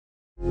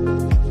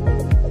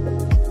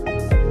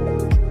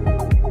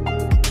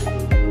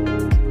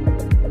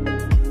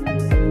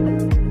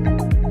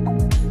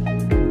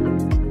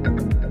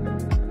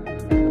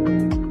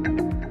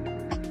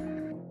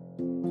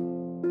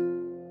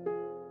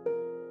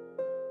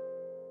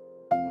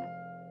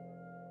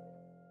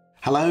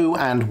Hello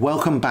and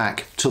welcome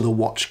back to The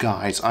Watch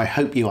Guys. I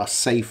hope you are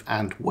safe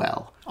and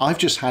well. I've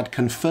just had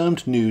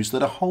confirmed news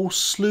that a whole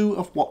slew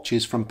of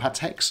watches from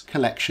Patek's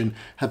collection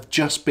have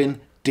just been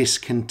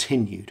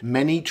discontinued.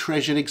 Many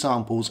treasured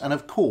examples and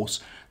of course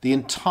the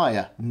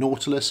entire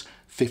Nautilus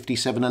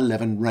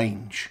 5711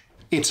 range.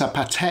 It's a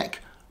Patek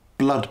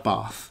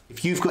bloodbath.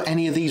 If you've got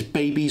any of these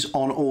babies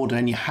on order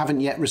and you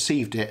haven't yet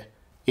received it,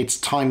 it's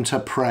time to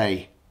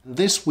pray.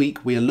 This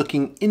week we are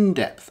looking in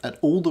depth at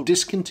all the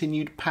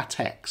discontinued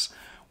Pateks.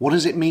 What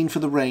does it mean for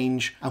the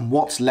range and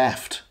what's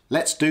left?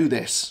 Let's do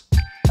this.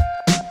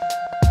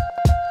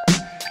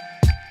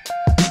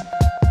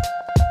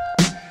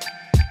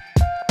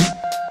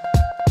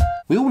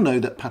 We all know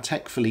that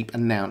Patek Philippe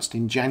announced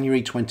in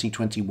January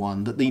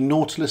 2021 that the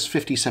Nautilus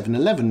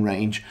 5711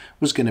 range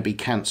was going to be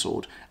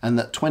cancelled and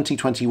that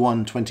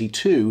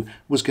 2021-22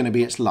 was going to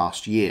be its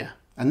last year.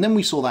 And then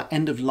we saw that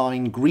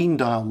end-of-line green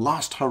dial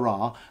last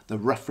hurrah, the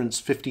reference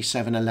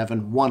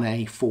 5711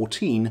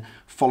 1A14,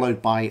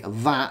 followed by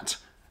that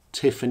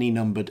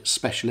Tiffany-numbered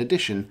special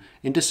edition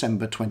in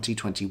December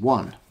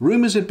 2021.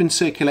 Rumours had been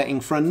circulating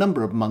for a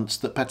number of months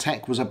that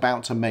Patek was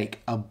about to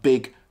make a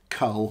big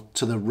cull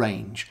to the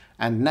range,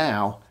 and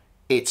now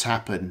it's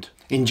happened.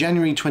 In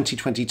January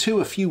 2022,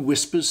 a few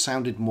whispers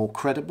sounded more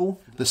credible.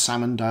 The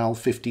salmon dial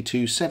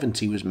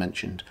 5270 was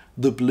mentioned,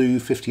 the blue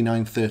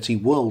 5930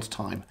 world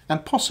time,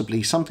 and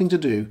possibly something to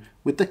do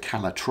with the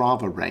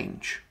Calatrava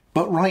range.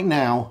 But right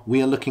now,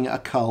 we are looking at a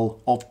cull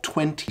of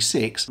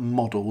 26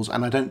 models,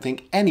 and I don't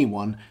think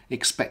anyone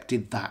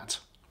expected that.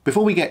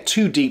 Before we get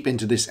too deep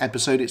into this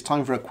episode, it's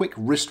time for a quick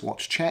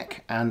wristwatch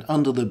check, and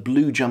under the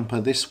blue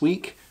jumper this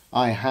week,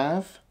 I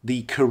have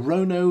the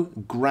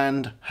Kurono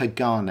Grand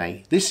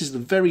Hagane. This is the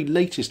very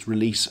latest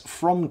release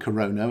from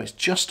Kurono. It's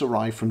just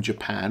arrived from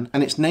Japan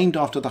and it's named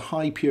after the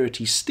high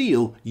purity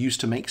steel used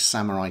to make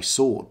samurai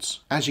swords.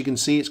 As you can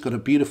see, it's got a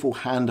beautiful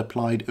hand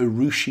applied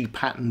urushi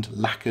patterned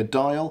lacquer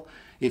dial.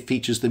 It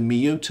features the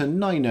Miyota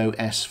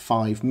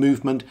 90S5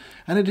 movement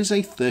and it is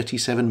a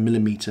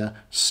 37mm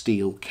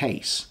steel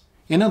case.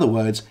 In other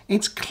words,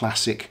 it's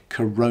classic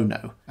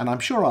Kurono, and I'm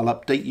sure I'll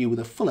update you with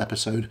a full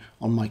episode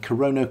on my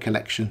Kurono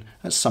collection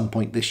at some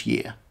point this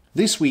year.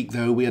 This week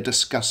though, we are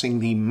discussing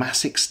the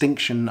mass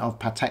extinction of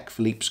Patek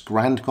Philippe's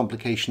Grand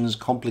Complications,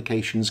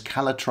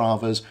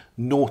 Calatravas,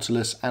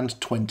 Nautilus and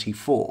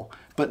 24,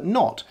 but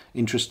not,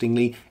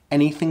 interestingly,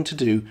 anything to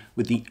do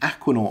with the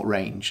Aquanaut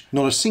range.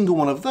 Not a single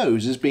one of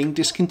those is being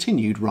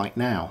discontinued right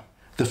now.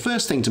 The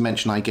first thing to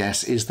mention, I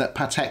guess, is that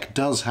Patek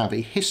does have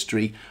a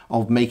history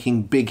of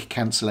making big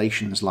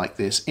cancellations like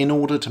this in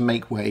order to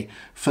make way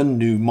for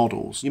new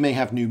models. You may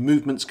have new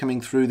movements coming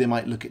through, they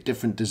might look at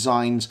different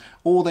designs,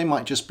 or they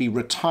might just be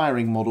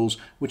retiring models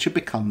which have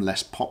become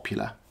less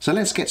popular. So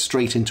let's get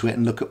straight into it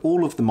and look at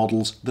all of the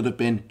models that have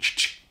been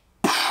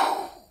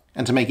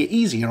and to make it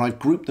easier, I've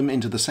grouped them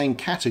into the same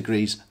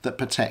categories that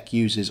Patek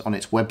uses on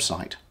its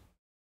website.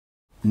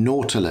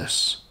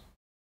 Nautilus.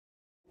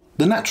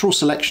 The natural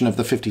selection of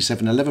the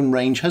 5711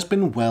 range has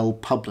been well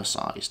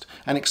publicised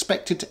and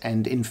expected to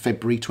end in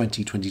February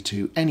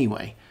 2022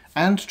 anyway.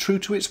 And true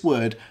to its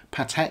word,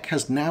 Patek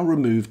has now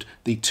removed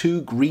the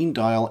two green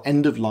dial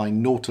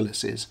end-of-line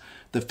Nautiluses,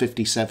 the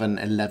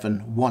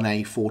 5711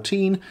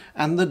 1A14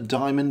 and the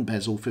diamond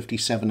bezel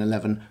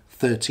 5711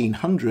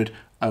 1300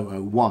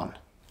 001.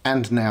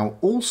 And now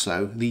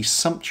also the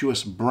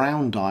sumptuous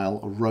brown dial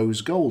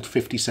rose gold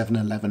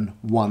 5711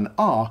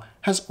 1R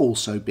has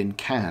also been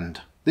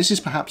canned. This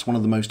is perhaps one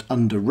of the most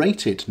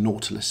underrated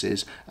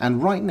Nautiluses,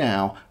 and right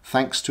now,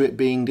 thanks to it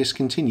being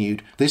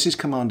discontinued, this is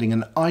commanding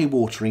an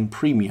eye-watering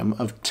premium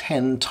of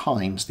 10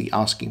 times the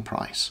asking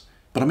price.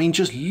 But I mean,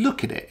 just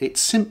look at it, it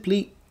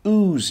simply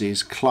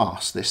oozes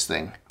class, this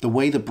thing. The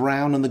way the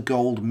brown and the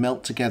gold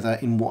melt together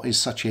in what is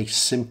such a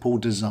simple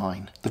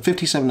design. The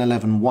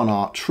 5711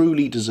 1R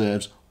truly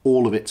deserves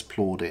all of its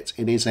plaudits.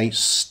 It is a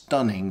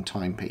stunning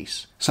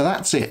timepiece. So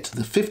that's it,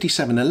 the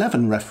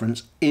 5711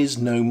 reference is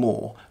no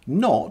more,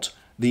 not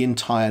the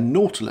entire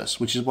Nautilus,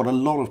 which is what a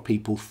lot of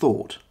people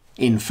thought.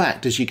 In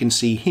fact, as you can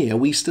see here,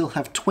 we still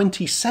have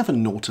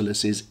 27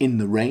 Nautiluses in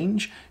the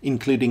range,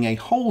 including a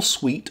whole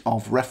suite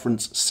of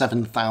reference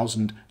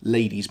 7000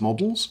 ladies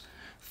models,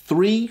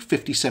 3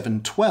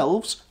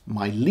 5712s,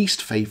 my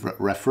least favourite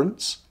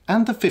reference,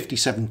 and the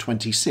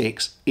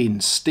 5726 in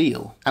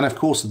steel. And of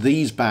course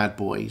these bad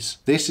boys.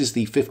 This is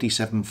the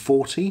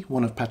 5740,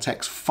 one of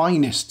Patek's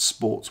finest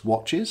sports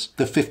watches,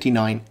 the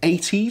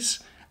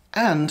 5980s,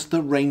 and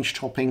the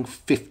range-topping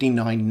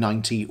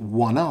 5990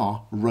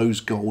 1R rose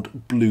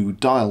gold blue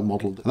dial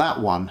model. That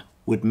one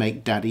would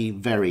make Daddy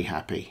very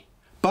happy.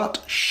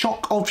 But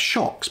shock of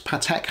shocks,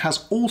 Patek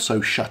has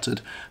also shuttered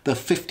the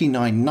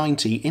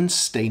 5990 in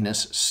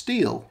stainless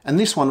steel. And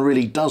this one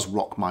really does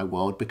rock my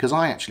world because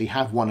I actually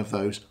have one of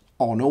those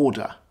on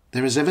order.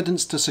 There is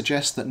evidence to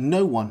suggest that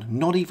no one,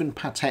 not even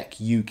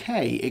Patek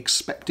UK,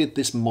 expected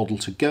this model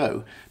to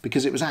go,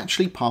 because it was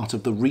actually part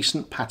of the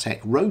recent Patek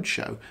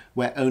Roadshow,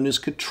 where owners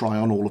could try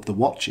on all of the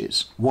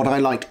watches. What I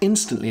liked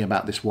instantly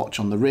about this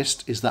watch on the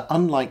wrist is that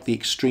unlike the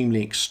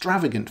extremely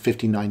extravagant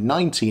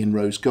 5990 in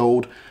rose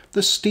gold,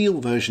 the steel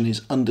version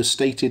is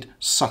understated,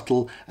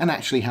 subtle, and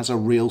actually has a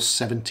real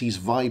 70s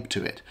vibe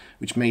to it,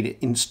 which made it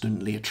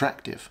instantly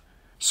attractive.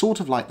 Sort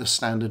of like the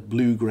standard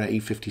blue-grey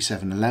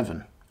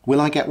 5711. Will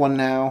I get one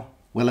now?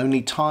 Well,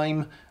 only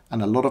time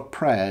and a lot of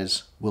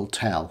prayers will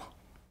tell.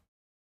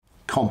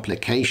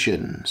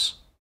 Complications.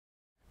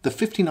 The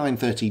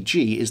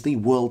 5930G is the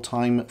world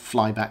time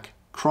flyback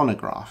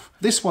chronograph.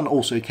 This one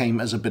also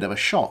came as a bit of a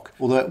shock,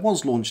 although it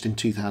was launched in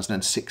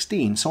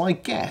 2016, so I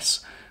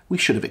guess we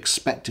should have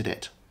expected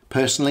it.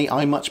 Personally,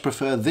 I much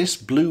prefer this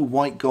blue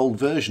white gold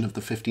version of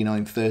the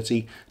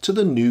 5930 to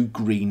the new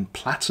green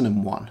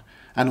platinum one.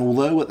 And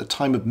although at the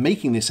time of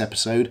making this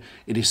episode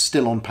it is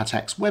still on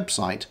Patek's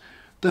website,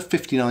 the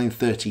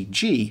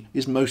 5930G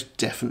is most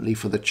definitely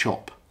for the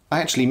chop.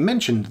 I actually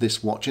mentioned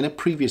this watch in a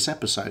previous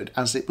episode,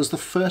 as it was the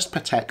first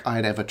Patek I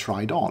had ever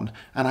tried on,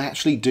 and I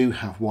actually do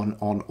have one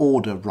on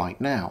order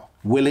right now.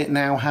 Will it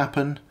now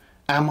happen?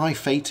 Am I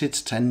fated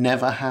to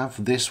never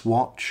have this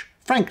watch?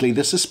 Frankly,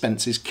 the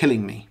suspense is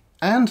killing me.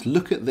 And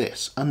look at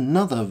this,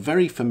 another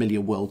very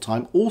familiar world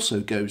time also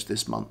goes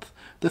this month.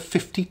 The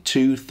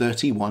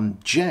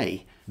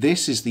 5231J.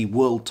 This is the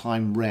World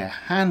Time Rare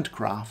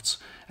Handcrafts,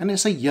 and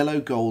it's a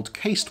yellow gold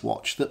cased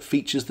watch that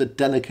features the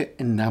delicate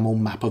enamel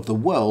map of the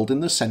world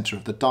in the centre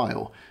of the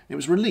dial. It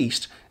was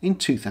released in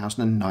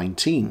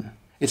 2019.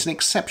 It's an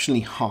exceptionally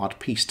hard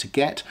piece to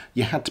get.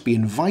 You had to be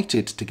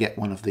invited to get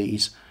one of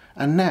these,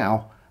 and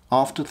now,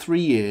 after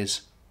 3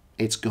 years,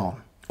 it's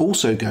gone.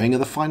 Also going are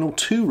the final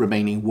two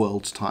remaining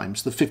world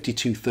times, the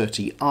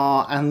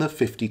 5230R and the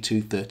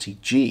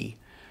 5230G.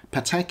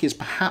 Patek is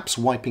perhaps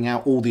wiping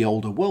out all the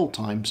older world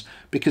times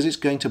because it's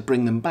going to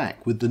bring them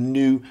back with the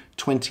new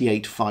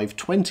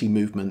 28520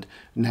 movement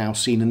now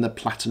seen in the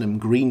platinum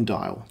green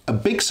dial. A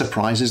big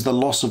surprise is the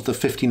loss of the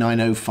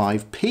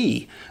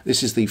 5905P.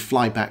 This is the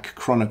flyback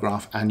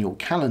chronograph annual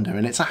calendar,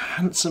 and it's a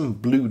handsome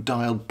blue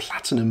dialed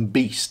platinum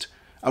beast.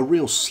 A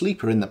real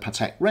sleeper in the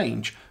Patek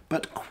range,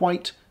 but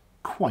quite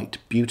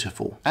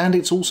beautiful. And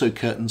it's also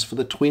curtains for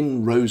the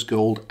twin rose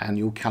gold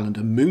annual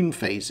calendar moon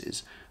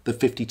phases, the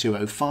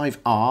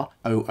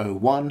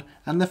 5205R001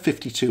 and the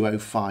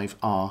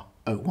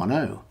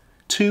 5205R010.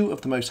 Two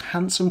of the most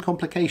handsome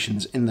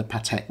complications in the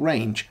Patek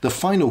range. The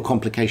final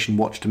complication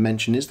watch to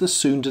mention is the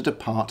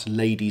soon-to-depart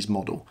ladies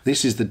model.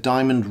 This is the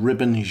diamond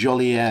ribbon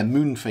Jolière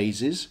moon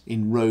phases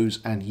in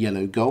rose and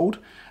yellow gold,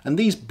 and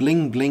these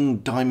bling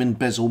diamond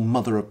bezel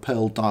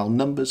mother-of-pearl dial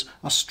numbers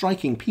are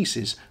striking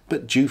pieces,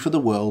 but due for the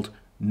world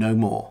no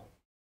more.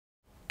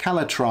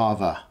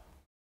 Calatrava.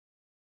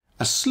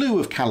 A slew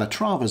of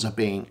Calatravas are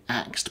being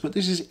axed, but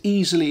this is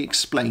easily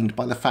explained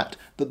by the fact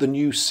that the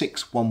new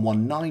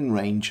 6119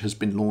 range has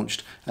been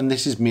launched, and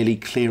this is merely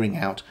clearing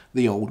out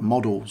the old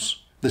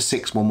models. The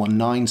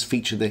 6119s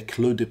feature their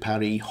Clos de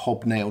Paris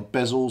hobnailed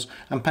bezels,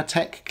 and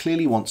Patek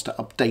clearly wants to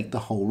update the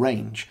whole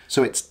range.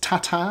 So it's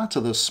ta-ta to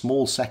the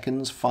small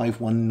seconds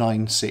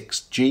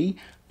 5196G,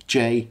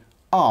 J,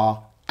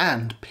 R,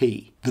 and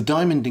P. The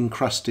diamond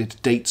encrusted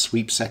date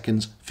sweep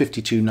seconds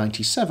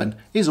 5297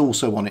 is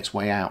also on its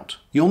way out.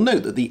 You'll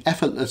note that the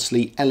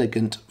effortlessly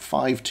elegant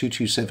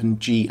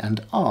 5227G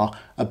and R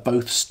are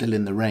both still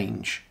in the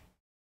range.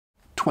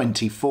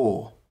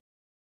 24.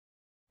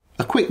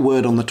 A quick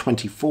word on the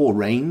 24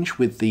 range,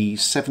 with the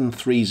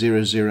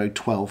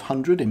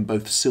 7300-1200 in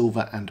both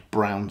silver and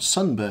brown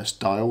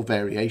sunburst dial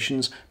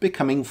variations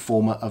becoming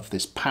former of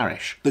this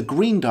parish. The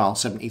green dial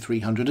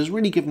 7300 has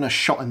really given a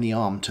shot in the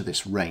arm to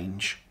this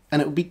range,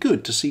 and it would be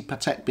good to see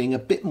Patek being a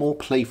bit more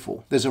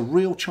playful. There's a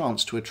real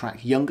chance to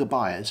attract younger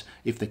buyers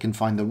if they can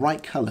find the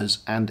right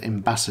colours and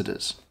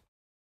ambassadors.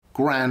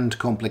 Grand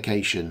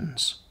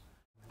Complications.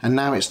 And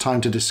now it's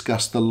time to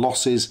discuss the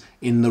losses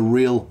in the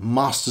real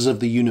Masters of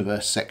the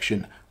Universe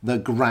section, the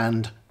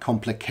Grand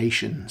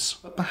Complications.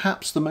 But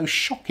perhaps the most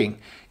shocking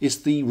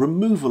is the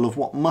removal of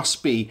what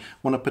must be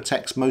one of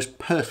Patek's most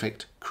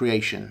perfect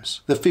creations,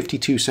 the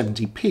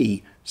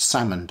 5270p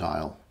salmon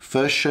dial.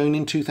 First shown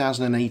in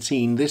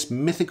 2018, this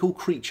mythical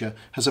creature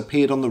has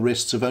appeared on the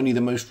wrists of only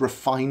the most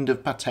refined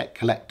of Patek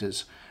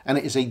collectors, and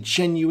it is a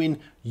genuine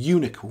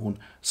unicorn,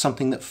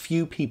 something that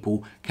few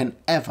people can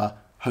ever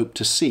hope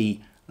to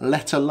see,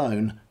 let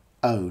alone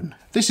own.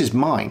 This is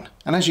mine,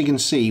 and as you can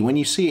see, when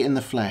you see it in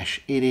the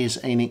flesh, it is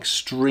an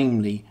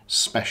extremely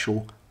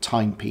special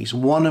timepiece,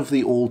 one of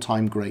the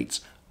all-time greats,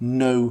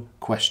 no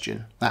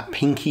question. That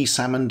pinky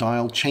salmon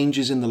dial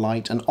changes in the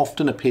light and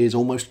often appears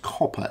almost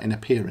copper in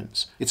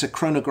appearance. It's a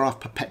chronograph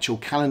perpetual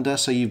calendar,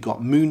 so you've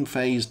got moon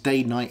phase,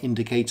 day-night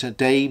indicator,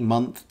 day,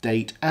 month,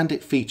 date, and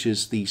it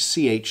features the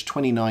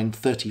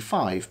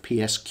CH2935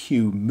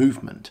 PSQ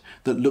movement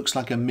that looks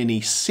like a mini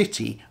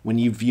city when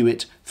you view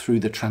it through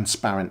the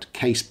transparent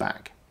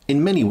caseback.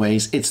 In many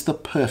ways, it's the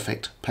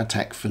perfect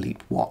Patek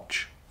Philippe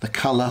watch. The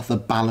colour, the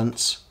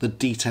balance, the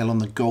detail on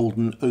the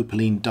golden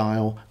opaline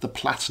dial, the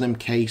platinum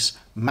case,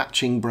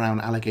 matching brown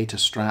alligator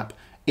strap,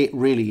 it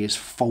really is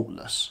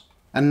faultless.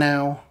 And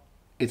now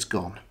it's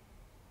gone.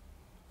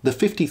 The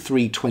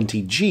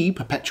 5320G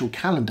perpetual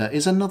calendar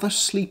is another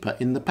sleeper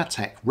in the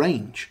Patek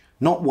range.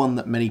 Not one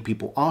that many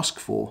people ask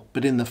for,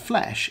 but in the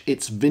flesh,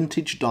 its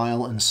vintage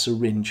dial and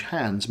syringe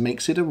hands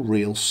makes it a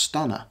real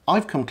stunner.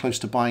 I've come close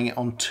to buying it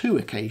on 2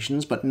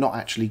 occasions, but not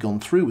actually gone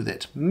through with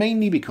it,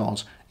 mainly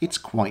because it's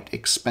quite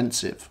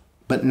expensive.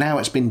 But now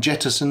it's been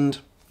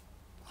jettisoned,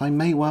 I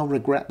may well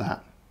regret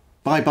that.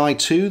 Bye-bye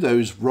to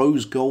those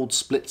rose gold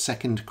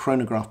split-second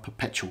chronograph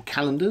perpetual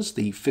calendars,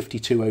 the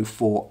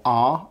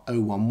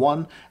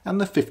 5204R011 and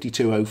the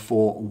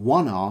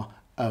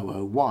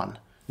 5204-1R001.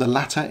 The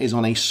latter is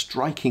on a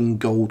striking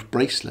gold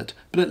bracelet,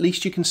 but at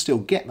least you can still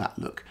get that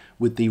look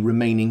with the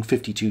remaining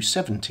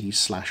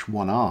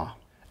 5270s/1R.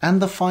 And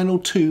the final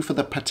 2 for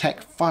the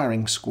Patek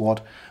firing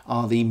squad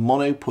are the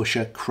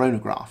mono-pusher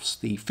chronographs,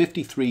 the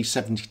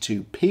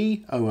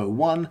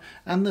 5372P001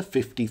 and the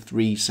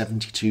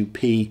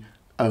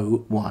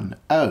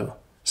 5372P010.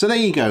 So there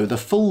you go, the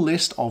full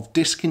list of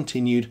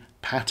discontinued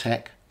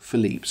Patek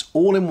Philippe's,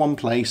 all in one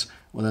place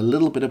with a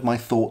little bit of my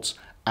thoughts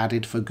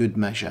added for good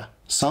measure.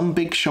 Some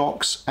big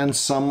shocks and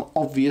some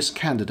obvious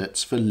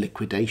candidates for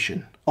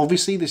liquidation.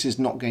 Obviously this is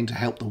not going to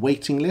help the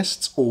waiting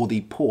lists or the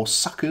poor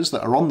suckers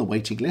that are on the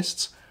waiting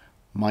lists,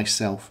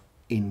 myself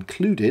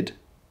included.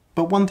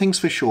 But one thing's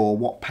for sure,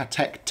 what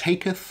Patek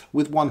taketh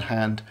with one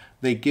hand,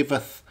 they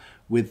giveth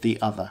with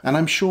the other. And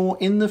I'm sure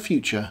in the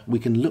future we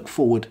can look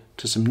forward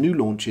to some new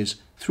launches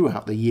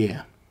throughout the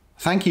year.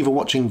 Thank you for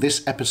watching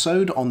this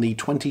episode on the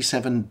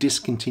 27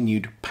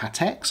 discontinued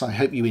Pateks. I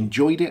hope you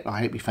enjoyed it.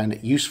 I hope you found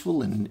it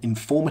useful and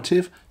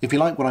informative. If you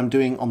like what I'm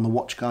doing on the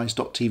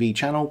TheWatchGuys.tv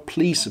channel,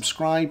 please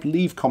subscribe,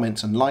 leave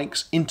comments and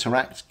likes,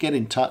 interact, get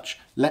in touch,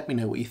 let me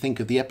know what you think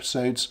of the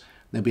episodes.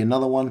 There'll be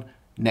another one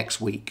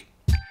next week.